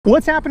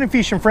What's happening,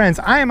 Fish and Friends?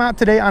 I am out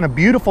today on a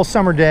beautiful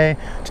summer day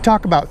to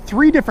talk about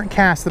 3 different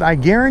casts that I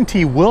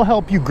guarantee will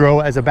help you grow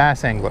as a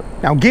bass angler.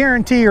 Now,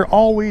 guarantee or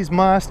always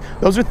must,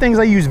 those are things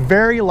I use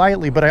very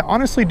lightly, but I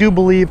honestly do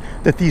believe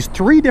that these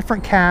 3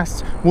 different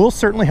casts will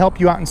certainly help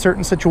you out in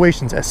certain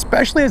situations,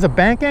 especially as a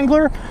bank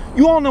angler.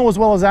 You all know as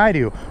well as I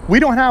do, we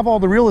don't have all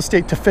the real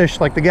estate to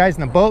fish like the guys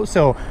in the boat,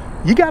 so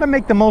you got to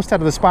make the most out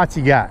of the spots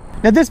you got.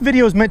 Now, this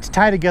video is meant to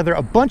tie together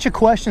a bunch of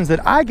questions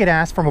that I get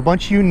asked from a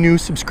bunch of you new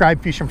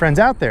subscribed Fish and Friends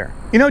out there.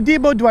 You know,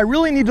 Debo, do I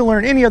really need to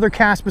learn any other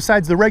cast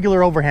besides the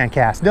regular overhand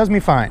cast? It does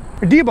me fine.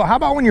 Or Debo, how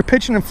about when you're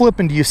pitching and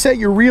flipping, do you set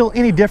your reel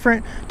any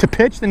different to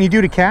pitch than you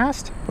do to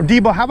cast? Or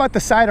Debo, how about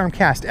the sidearm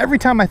cast? Every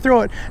time I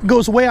throw it, it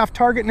goes way off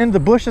target and into the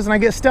bushes and I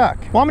get stuck.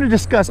 Well, I'm going to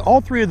discuss all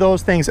 3 of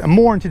those things and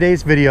more in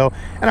today's video,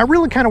 and I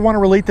really kind of want to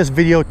relate this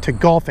video to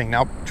golfing.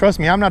 Now, trust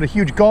me, I'm not a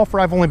huge golfer.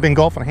 I've only been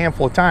golfing a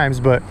handful of times,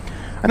 but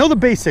I know the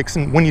basics,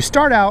 and when you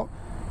start out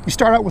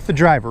with the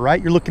driver,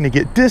 right? You're looking to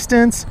get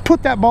distance,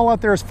 put that ball out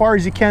there as far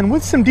as you can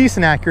with some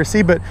decent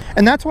accuracy,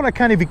 and that's what I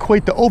kind of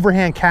equate the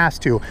overhand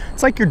cast to.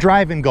 It's like your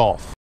drive in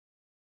golf.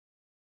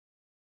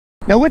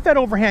 Now, with that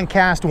overhand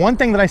cast, one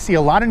thing that I see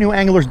a lot of new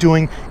anglers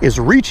doing is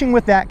reaching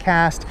with that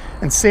cast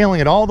and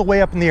sailing it all the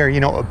way up in the air, you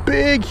know, a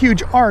big,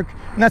 huge arc,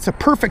 and that's a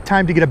perfect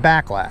time to get a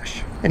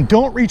backlash. And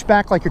don't reach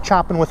back like you're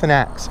chopping with an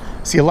axe.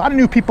 See, a lot of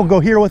new people go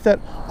here with it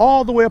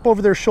all the way up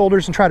over their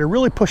shoulders and try to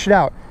really push it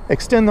out,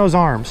 extend those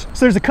arms.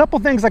 So there's a couple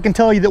things I can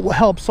tell you that will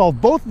help solve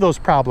both of those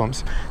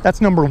problems. That's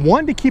number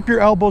 1, to keep your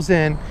elbows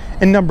in,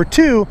 and number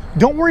 2,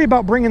 don't worry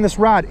about bringing this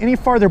rod any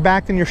farther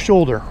back than your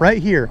shoulder,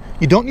 right here.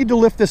 You don't need to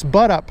lift this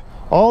butt up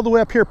all the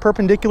way up here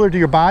perpendicular to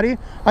your body.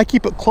 I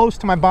keep it close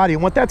to my body,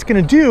 and what that's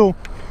gonna do,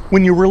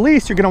 when you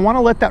release, you're gonna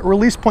wanna let that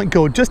release point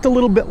go just a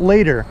little bit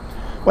later.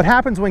 What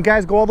happens when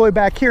guys go all the way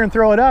back here and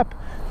throw it up,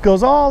 it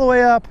goes all the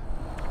way up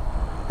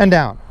and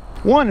down.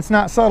 1, it's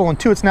not subtle, and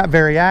 2, it's not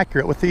very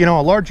accurate. With, you know,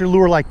 a larger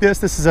lure like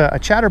this is a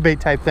chatterbait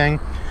type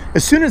thing.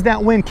 As soon as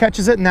that wind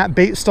catches it and that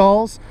bait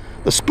stalls,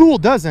 the spool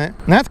doesn't,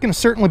 and that's going to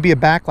certainly be a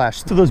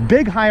backlash. So those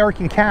big high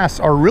arcing casts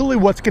are really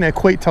what's going to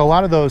equate to a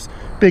lot of those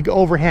big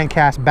overhand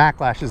cast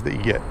backlashes that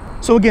you get.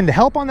 So again, to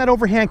help on that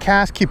overhand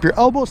cast, keep your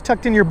elbows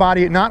tucked in your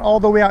body, not all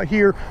the way out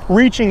here,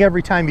 reaching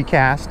every time you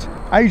cast.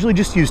 I usually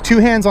just use 2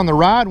 hands on the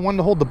rod, 1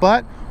 to hold the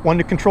butt, 1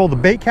 to control the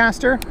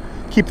Baitcaster.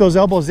 Keep those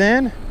elbows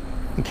in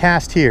and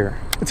cast here.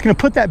 It's going to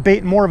put that bait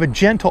in more of a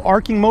gentle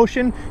arcing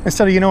motion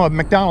instead of, you know, a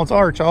McDonald's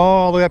arch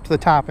all the way up to the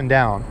top and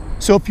down.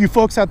 So if you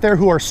folks out there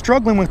who are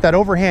struggling with that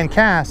overhand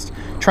cast,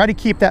 try to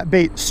keep that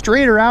bait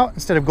straighter out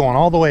instead of going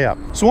all the way up.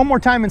 So one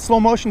more time in slow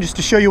motion just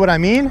to show you what I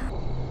mean.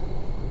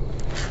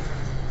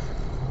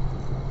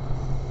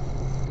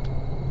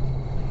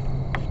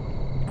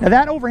 Now,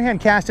 that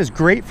overhand cast is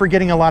great for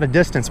getting a lot of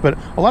distance, but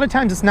a lot of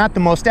times it's not the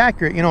most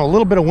accurate. You know, a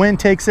little bit of wind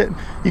takes it.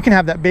 You can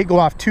have that bait go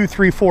off 2,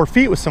 3, 4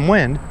 feet with some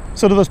wind.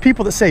 So to those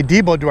people that say,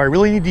 Debo, do I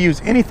really need to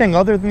use anything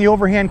other than the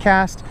overhand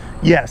cast?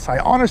 Yes, I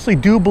honestly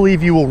do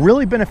believe you will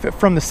really benefit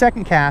from the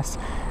second cast,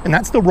 and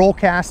that's the roll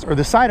cast or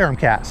the sidearm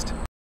cast.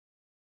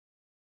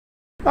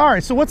 All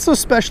right, so what's so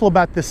special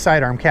about this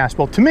sidearm cast?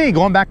 Well, to me,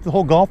 going back to the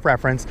whole golf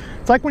reference,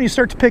 it's like when you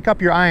start to pick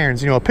up your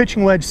irons, you know, a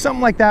pitching wedge,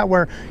 something like that,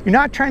 where you're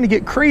not trying to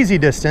get crazy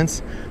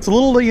distance. It's a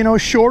little, you know,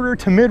 shorter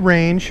to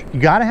mid-range. You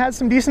gotta have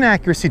some decent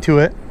accuracy to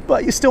it,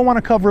 but you still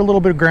wanna cover a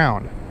little bit of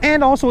ground.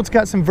 And also it's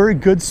got some very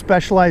good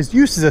specialized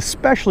uses,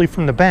 especially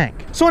from the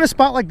bank. So in a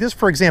spot like this,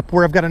 for example,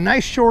 where I've got a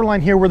nice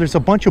shoreline here where there's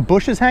a bunch of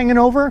bushes hanging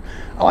over,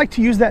 I like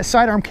to use that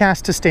sidearm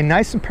cast to stay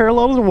nice and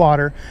parallel to the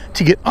water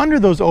to get under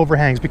those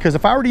overhangs, because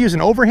if I were to use an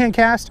overhand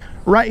cast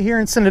right here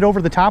and send it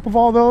over the top of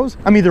all those,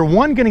 I'm either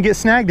 1, gonna get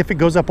snagged if it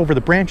goes up over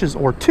the branches,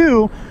 or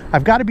 2,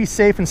 I've got to be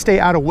safe and stay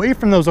out away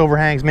from those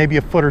overhangs, maybe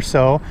a foot or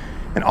so.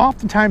 And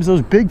oftentimes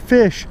those big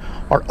fish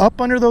are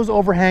up under those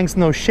overhangs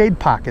and those shade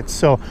pockets.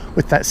 So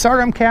with that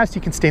sidearm cast,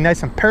 you can stay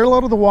nice and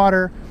parallel to the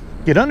water,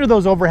 get under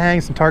those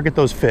overhangs and target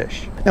those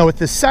fish. Now with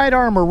this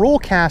sidearm or roll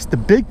cast, the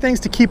big things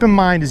to keep in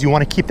mind is you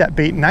want to keep that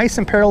bait nice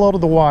and parallel to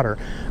the water.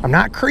 I'm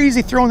not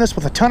crazy throwing this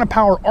with a ton of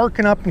power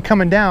arcing up and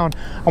coming down.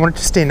 I want it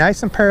to stay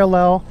nice and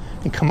parallel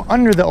and come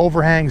under the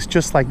overhangs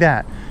just like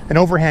that. An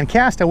overhand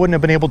cast, I wouldn't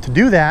have been able to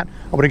do that.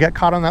 I would have got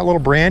caught on that little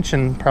branch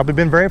and probably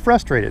been very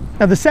frustrated.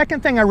 Now the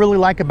second thing I really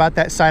like about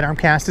that sidearm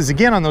cast is,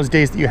 again, on those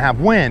days that you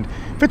have wind.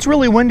 If it's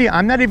really windy,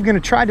 I'm not even going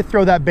to try to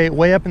throw that bait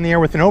way up in the air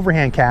with an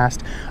overhand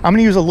cast. I'm going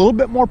to use a little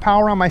bit more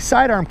power on my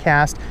sidearm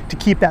cast to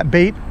keep that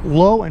bait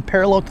low and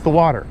parallel to the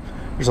water.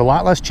 There's a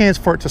lot less chance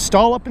for it to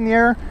stall up in the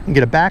air and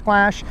get a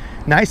backlash.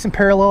 Nice and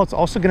parallel, it's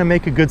also going to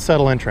make a good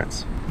subtle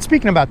entrance. And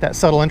speaking about that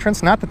subtle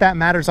entrance, not that that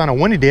matters on a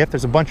windy day if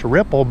there's a bunch of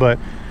ripple, but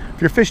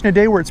if you're fishing a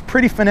day where it's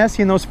pretty finessey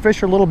and those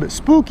fish are a little bit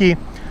spooky,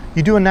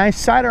 you do a nice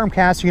sidearm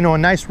cast, you know, a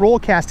nice roll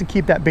cast to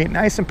keep that bait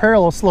nice and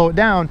parallel, slow it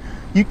down.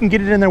 You can get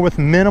it in there with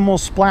minimal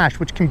splash,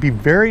 which can be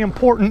very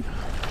important.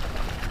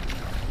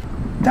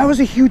 That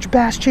was a huge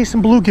bass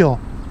chasing bluegill.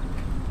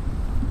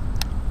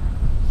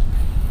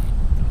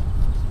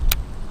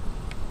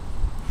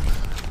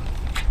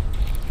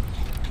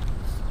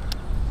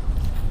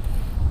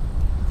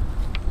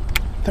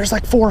 There's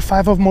like 4 or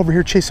 5 of them over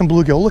here chasing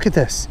bluegill. Look at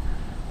this.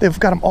 They've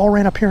got them all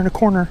ran up here in the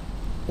corner.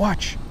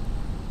 Watch.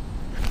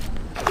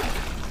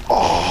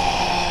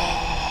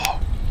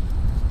 Oh.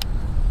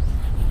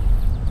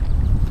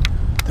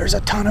 There's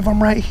a ton of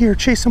them right here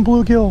chasing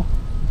bluegill.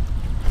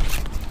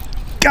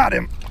 Got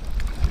him.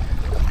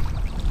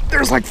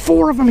 There's like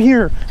 4 of them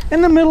here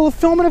in the middle of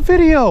filming a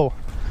video.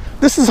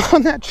 This is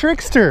on that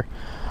trickster.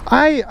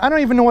 I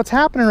don't even know what's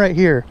happening right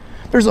here.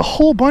 There's a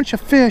whole bunch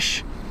of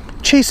fish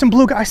chasing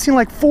bluegill. I seen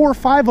like 4 or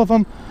 5 of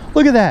them.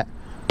 Look at that.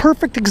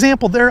 Perfect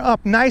example. They're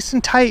up nice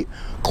and tight,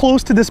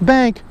 close to this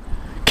bank.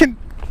 Can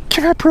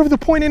I prove the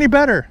point any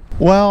better?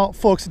 Well,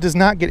 folks, it does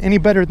not get any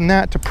better than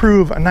that to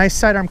prove a nice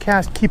sidearm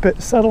cast. Keep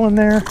it settle in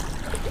there.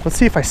 Let's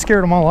see if I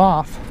scared them all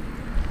off.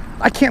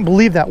 I can't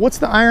believe that. What's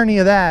the irony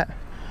of that?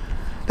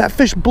 That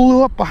fish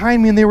blew up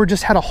behind me and they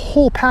had a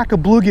whole pack of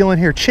bluegill in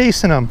here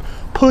chasing them,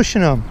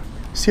 pushing them.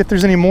 See if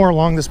there's any more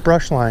along this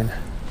brush line.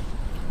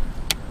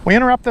 We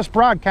interrupt this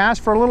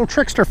broadcast for a little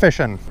trickster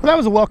fishing. Well, that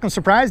was a welcome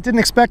surprise. Didn't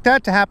expect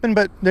that to happen,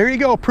 but there you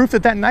go. Proof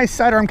that nice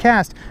sidearm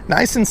cast,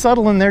 nice and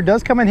subtle in there,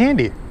 does come in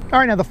handy. All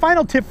right, now the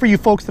final tip for you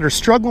folks that are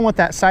struggling with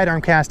that sidearm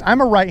cast. I'm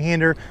a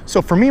right-hander,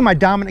 so for me, my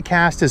dominant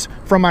cast is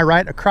from my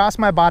right across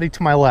my body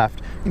to my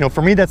left. You know,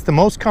 for me, that's the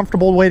most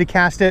comfortable way to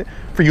cast it.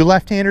 For you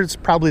left-handers,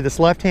 probably this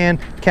left hand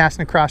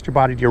casting across your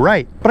body to your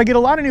right. But I get a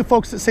lot of new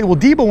folks that say, well,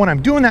 Debo, when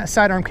I'm doing that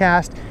sidearm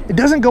cast, it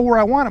doesn't go where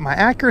I want it. My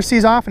accuracy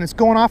is off and it's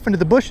going off into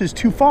the bushes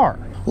too far.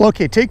 Well,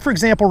 okay, take for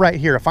example right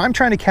here. If I'm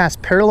trying to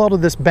cast parallel to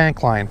this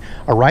bank line,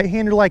 a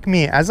right-hander like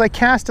me, as I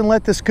cast and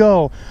let this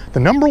go, the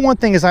number one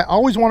thing is I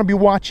always want to be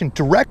watching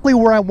directly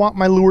where I want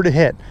my lure to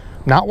hit.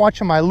 I'm not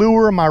watching my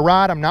lure, my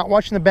rod, I'm not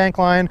watching the bank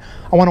line.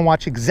 I want to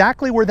watch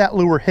exactly where that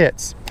lure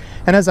hits.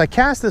 And as I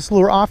cast this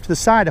lure off to the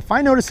side, if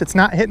I notice it's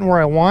not hitting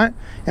where I want,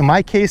 in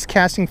my case,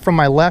 casting from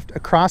my left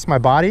across my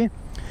body,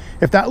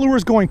 if that lure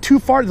is going too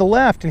far to the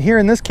left, and here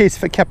in this case,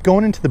 if it kept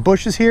going into the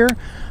bushes here,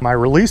 my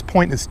release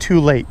point is too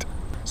late.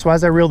 So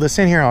as I reel this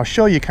in here, I'll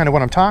show you kind of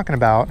what I'm talking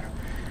about.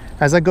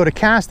 As I go to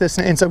cast this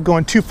and it ends up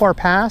going too far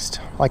past,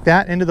 like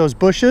that, into those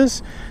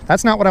bushes,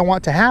 that's not what I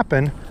want to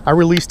happen. I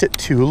released it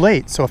too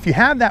late. So if you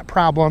have that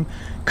problem,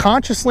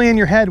 consciously in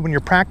your head when you're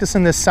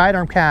practicing this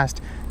sidearm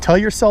cast, tell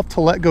yourself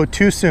to let go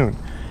too soon.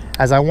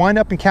 As I wind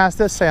up and cast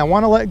this, say I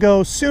want to let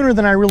go sooner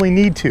than I really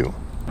need to.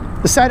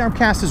 The sidearm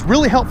cast is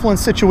really helpful in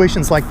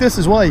situations like this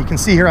as well. You can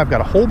see here I've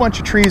got a whole bunch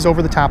of trees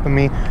over the top of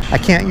me. I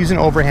can't use an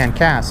overhand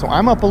cast, so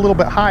I'm up a little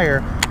bit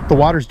higher. The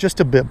water's just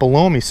a bit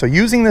below me. So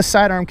using this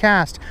sidearm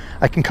cast,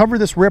 I can cover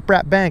this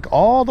riprap bank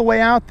all the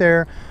way out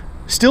there,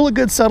 still a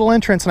good subtle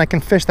entrance, and I can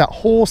fish that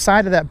whole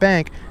side of that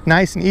bank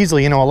nice and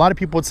easily. You know, a lot of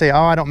people would say,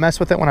 oh, I don't mess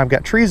with it when I've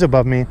got trees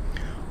above me.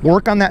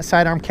 Work on that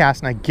sidearm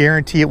cast and I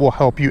guarantee it will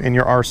help you in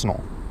your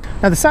arsenal.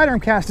 Now the sidearm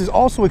cast is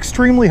also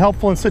extremely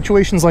helpful in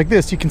situations like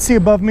this. You can see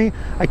above me,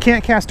 I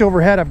can't cast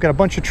overhead. I've got a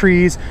bunch of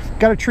trees,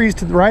 got a trees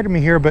to the right of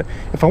me here, but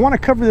if I want to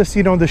cover this,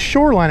 you know, the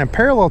shoreline and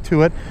parallel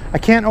to it, I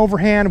can't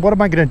overhand. What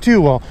am I going to do?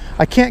 Well,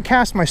 I can't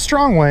cast my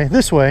strong way,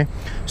 this way.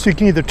 So you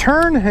can either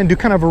turn and do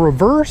kind of a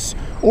reverse,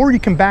 or you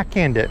can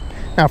backhand it.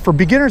 Now for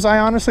beginners, I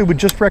honestly would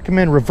just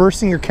recommend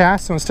reversing your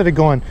cast. So instead of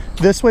going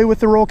this way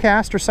with the roll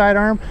cast or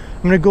sidearm,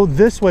 I'm going to go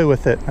this way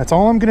with it. That's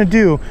all I'm going to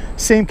do.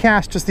 Same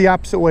cast, just the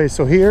opposite way.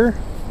 So here,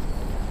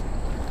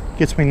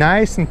 gets me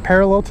nice and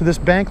parallel to this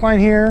bank line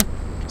here.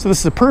 So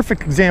this is a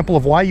perfect example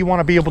of why you want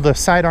to be able to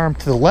sidearm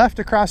to the left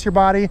across your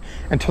body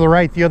and to the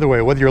right the other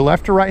way. Whether you're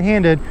left or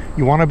right-handed,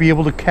 you want to be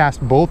able to cast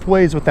both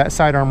ways with that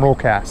sidearm roll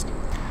cast.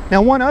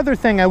 Now one other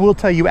thing I will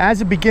tell you as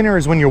a beginner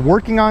is when you're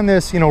working on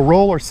this, you know,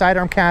 roll or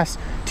sidearm cast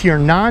to your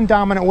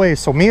non-dominant way.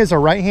 So me as a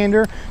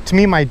right-hander, to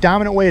me my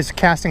dominant way is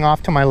casting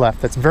off to my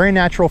left. That's very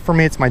natural for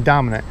me, it's my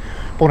dominant.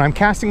 But when I'm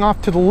casting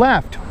off to the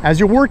left, as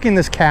you're working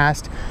this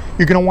cast,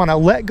 you're going to want to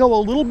let go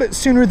a little bit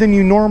sooner than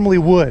you normally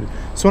would.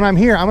 So when I'm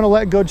here, I'm going to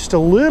let go just a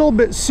little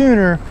bit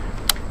sooner.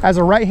 As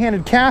a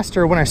right-handed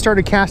caster, when I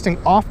started casting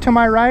off to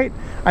my right,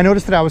 I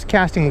noticed that I was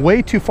casting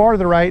way too far to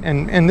the right,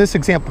 and in this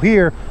example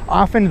here,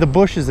 off into the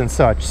bushes and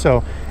such.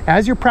 So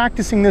as you're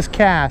practicing this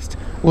cast,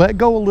 let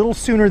go a little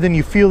sooner than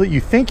you feel that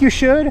you think you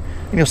should,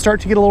 and you'll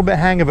start to get a little bit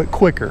hang of it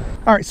quicker.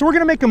 All right, so we're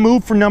gonna make a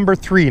move for number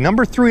 3.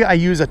 Number 3 I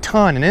use a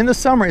ton, and in the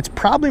summer, it's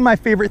probably my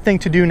favorite thing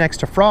to do next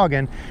to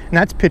frogging, and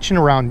that's pitching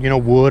around, you know,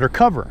 wood or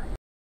cover.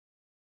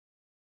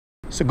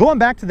 So going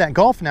back to that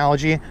golf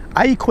analogy,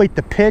 I equate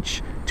the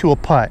pitch to a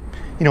putt.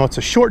 You know, it's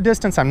a short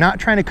distance. I'm not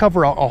trying to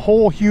cover a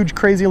whole huge,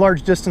 crazy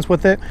large distance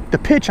with it. The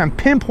pitch, I'm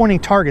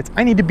pinpointing targets.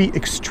 I need to be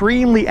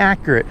extremely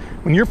accurate.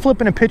 When you're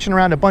flipping and pitching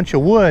around a bunch of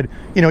wood,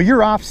 you know,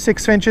 you're off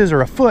 6 inches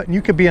or a foot and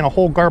you could be in a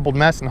whole garbled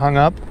mess and hung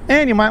up,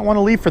 and you might want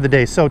to leave for the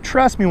day. So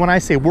trust me when I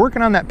say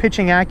working on that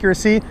pitching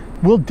accuracy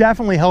will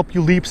definitely help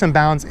you leaps and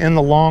bounds in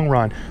the long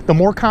run. The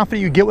more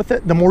confident you get with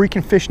it, the more you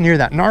can fish near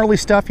that gnarly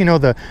stuff, you know,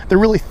 the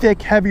really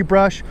thick, heavy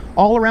brush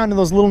all around in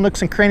those little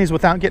nooks and crannies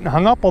without getting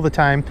hung up all the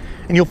time.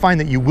 And you'll find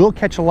that you will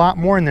catch a lot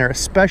more in there,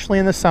 especially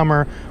in the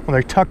summer when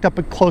they're tucked up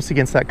and close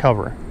against that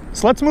cover.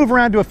 So let's move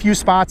around to a few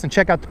spots and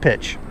check out the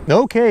pitch.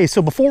 Okay,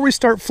 so before we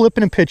start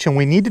flipping and pitching,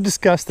 we need to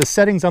discuss the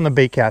settings on the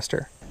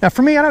Baitcaster. Now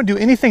for me, I don't do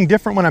anything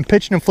different when I'm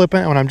pitching and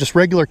flipping and when I'm just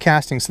regular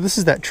casting. So this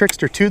is that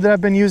Trickster 2 that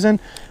I've been using.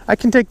 I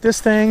can take this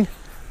thing,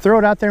 throw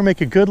it out there, make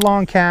a good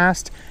long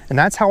cast, and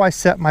that's how I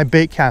set my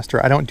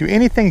Baitcaster. I don't do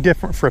anything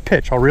different for a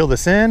pitch. I'll reel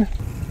this in.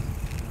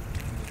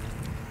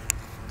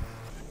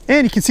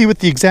 And you can see with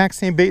the exact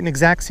same bait and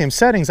exact same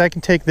settings, I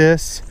can take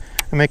this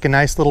and make a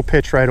nice little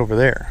pitch right over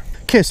there.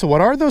 Okay, so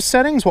what are those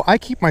settings? Well, I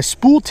keep my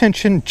spool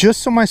tension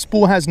just so my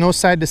spool has no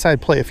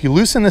side-to-side play. If you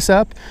loosen this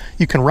up,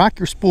 you can rock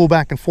your spool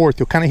back and forth.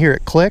 You'll kind of hear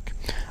it click.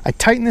 I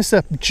tighten this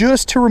up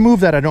just to remove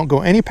that. I don't go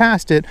any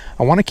past it.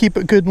 I want to keep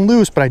it good and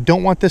loose, but I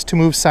don't want this to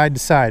move side to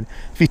side.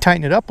 If you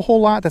tighten it up a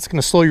whole lot, that's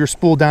going to slow your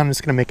spool down and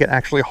it's going to make it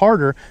actually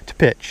harder to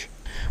pitch.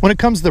 When it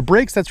comes to the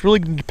brakes, that's really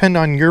going to depend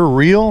on your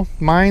reel.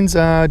 Mine's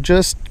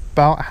just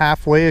about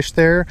halfway-ish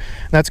there.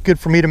 And that's good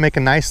for me to make a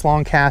nice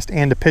long cast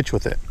and to pitch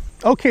with it.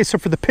 Okay, so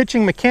for the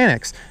pitching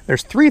mechanics,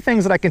 there's 3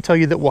 things that I can tell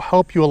you that will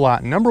help you a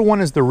lot. Number 1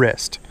 is the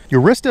wrist.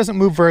 Your wrist doesn't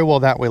move very well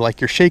that way, like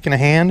you're shaking a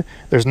hand.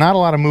 There's not a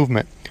lot of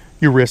movement.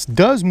 Your wrist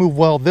does move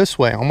well this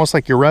way, almost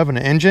like you're revving an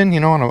engine, you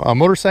know, on a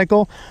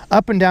motorcycle.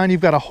 Up and down, you've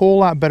got a whole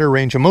lot better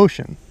range of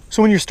motion.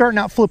 So when you're starting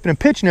out flipping and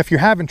pitching, if you're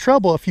having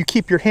trouble, if you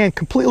keep your hand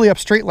completely up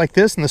straight like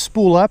this and the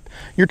spool up,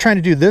 you're trying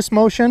to do this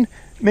motion,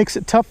 it makes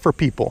it tough for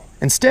people.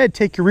 Instead,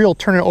 take your reel,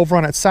 turn it over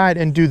on its side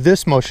and do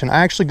this motion.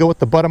 I actually go with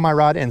the butt of my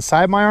rod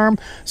inside my arm.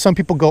 Some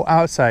people go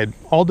outside.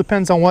 All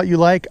depends on what you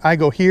like. I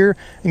go here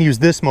and use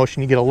this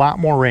motion. You get a lot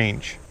more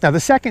range. Now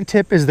the second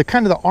tip is the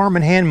kind of the arm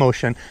and hand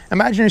motion.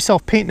 Imagine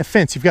yourself painting a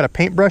fence. You've got a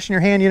paintbrush in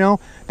your hand, you know?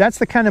 That's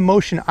the kind of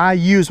motion I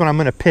use when I'm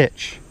gonna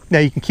pitch. Now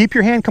you can keep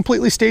your hand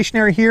completely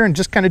stationary here and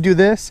just kind of do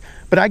this,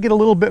 but I get a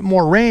little bit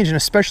more range, and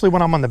especially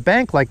when I'm on the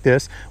bank like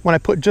this, when I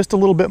put just a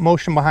little bit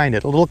motion behind it,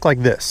 it'll look like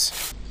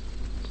this.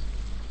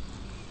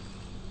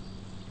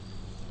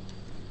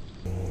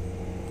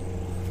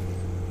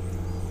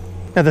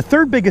 Now the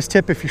third biggest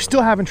tip, if you're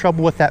still having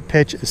trouble with that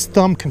pitch, is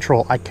thumb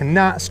control. I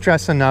cannot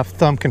stress enough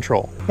thumb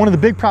control. One of the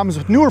big problems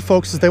with newer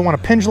folks is they want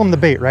to pendulum the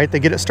bait, right? They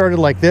get it started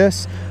like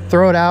this,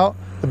 throw it out,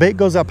 the bait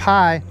goes up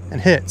high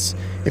and hits.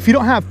 If you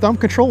don't have thumb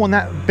control, when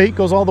that bait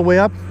goes all the way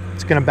up,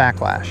 it's gonna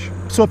backlash.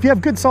 So if you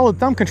have good solid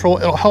thumb control,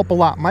 it'll help a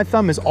lot. My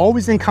thumb is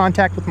always in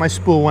contact with my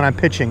spool when I'm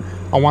pitching.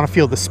 I wanna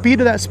feel the speed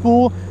of that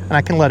spool, and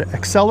I can let it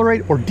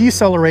accelerate or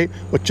decelerate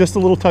with just a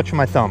little touch of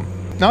my thumb.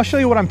 Now I'll show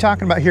you what I'm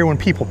talking about here. When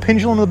people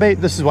pendulum the bait,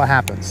 this is what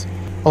happens.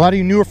 A lot of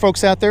you newer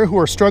folks out there who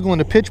are struggling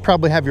to pitch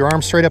probably have your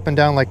arms straight up and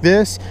down like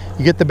this.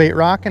 You get the bait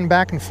rocking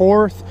back and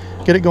forth,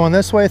 get it going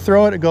this way,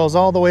 throw it, it goes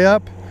all the way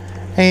up,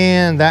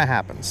 and that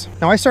happens.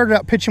 Now I started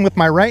out pitching with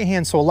my right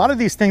hand, so a lot of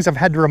these things I've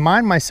had to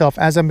remind myself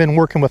as I've been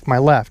working with my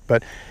left.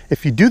 But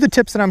if you do the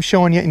tips that I'm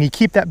showing you and you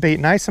keep that bait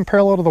nice and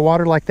parallel to the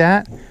water like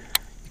that,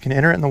 you can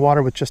enter it in the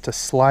water with just a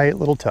slight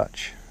little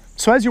touch.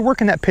 So as you're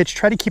working that pitch,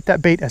 try to keep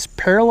that bait as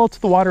parallel to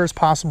the water as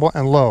possible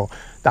and low.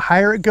 The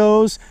higher it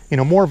goes, you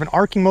know, more of an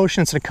arcing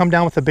motion, it's gonna come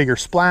down with a bigger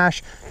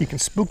splash. You can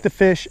spook the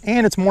fish,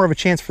 and it's more of a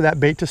chance for that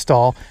bait to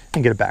stall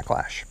and get a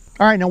backlash.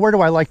 All right, now where do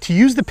I like to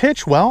use the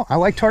pitch? Well, I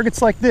like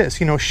targets like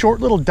this, you know,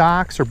 short little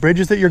docks or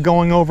bridges that you're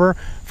going over.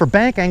 For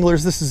bank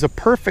anglers, this is a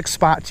perfect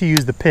spot to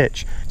use the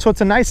pitch. So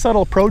it's a nice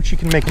subtle approach. You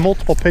can make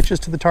multiple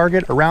pitches to the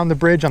target around the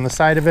bridge, on the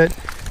side of it.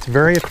 It's a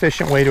very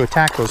efficient way to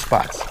attack those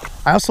spots.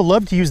 I also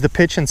love to use the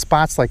pitch in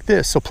spots like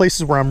this. So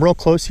places where I'm real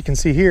close, you can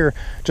see here,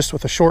 just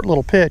with a short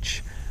little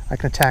pitch, I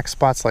can attack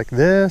spots like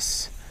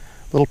this,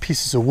 little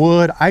pieces of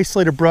wood,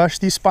 isolated brush.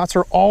 These spots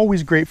are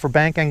always great for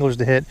bank anglers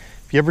to hit.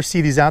 If you ever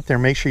see these out there,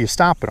 make sure you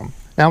stop at them.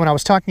 Now, when I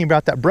was talking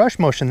about that brush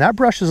motion, that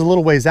brush is a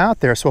little ways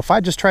out there. So if I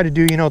just try to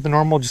do, you know, the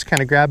normal, just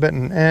kind of grab it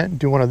and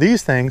do one of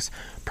these things,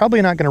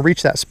 probably not going to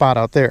reach that spot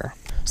out there.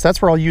 So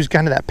that's where I'll use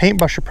kind of that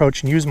paintbrush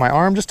approach and use my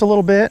arm just a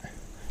little bit.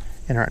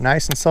 Enter it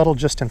nice and subtle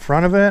just in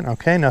front of it.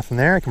 Okay, nothing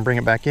there. I can bring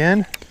it back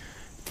in.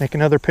 Make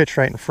another pitch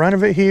right in front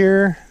of it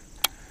here.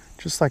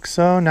 Just like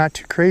so, not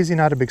too crazy,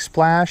 not a big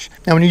splash.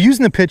 Now when you're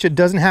using the pitch, it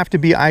doesn't have to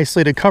be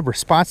isolated cover.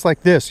 Spots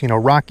like this, you know,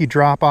 rocky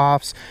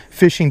drop-offs,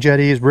 fishing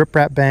jetties,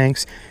 riprap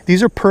banks,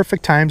 these are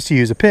perfect times to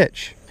use a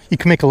pitch. You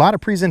can make a lot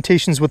of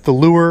presentations with the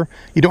lure.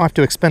 You don't have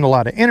to expend a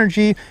lot of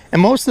energy.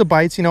 And most of the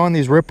bites, you know, on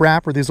these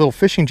riprap or these little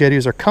fishing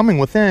jetties are coming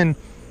within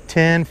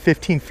 10,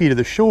 15 feet of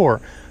the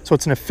shore. So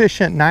it's an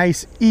efficient,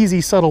 nice, easy,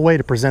 subtle way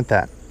to present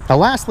that. Now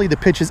lastly, the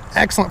pitch is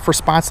excellent for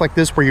spots like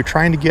this where you're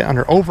trying to get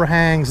under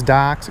overhangs,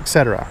 docks,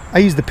 etc. I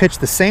use the pitch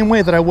the same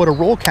way that I would a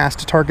roll cast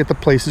to target the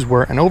places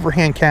where an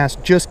overhand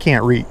cast just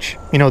can't reach.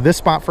 You know, this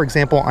spot, for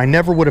example, I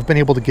never would have been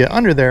able to get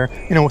under there,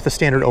 you know, with a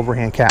standard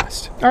overhand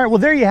cast. All right, well,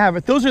 there you have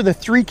it. Those are the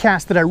 3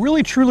 casts that I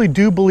really, truly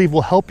do believe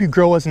will help you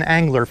grow as an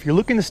angler. If you're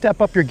looking to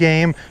step up your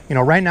game, you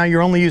know, right now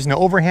you're only using an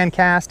overhand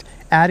cast,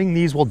 adding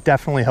these will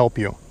definitely help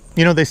you.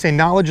 You know, they say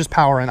knowledge is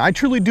power, and I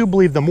truly do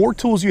believe the more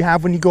tools you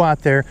have when you go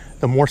out there,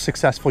 the more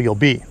successful you'll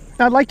be.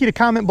 Now, I'd like you to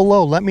comment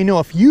below. Let me know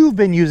if you've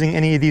been using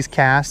any of these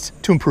casts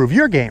to improve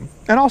your game.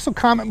 And also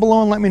comment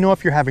below and let me know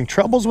if you're having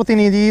troubles with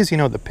any of these, you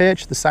know, the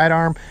pitch, the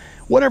sidearm,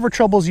 whatever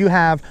troubles you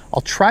have. I'll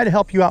try to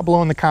help you out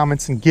below in the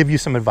comments and give you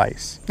some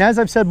advice. Now, as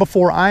I've said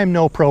before, I am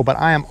no pro, but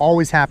I am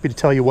always happy to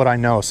tell you what I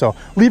know. So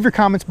leave your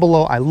comments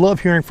below. I love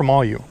hearing from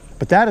all you.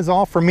 But that is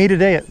all for me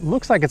today. It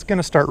looks like it's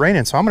gonna start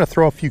raining, so I'm gonna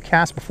throw a few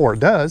casts before it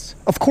does.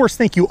 Of course,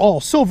 thank you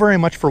all so very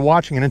much for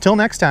watching, and until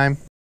next time,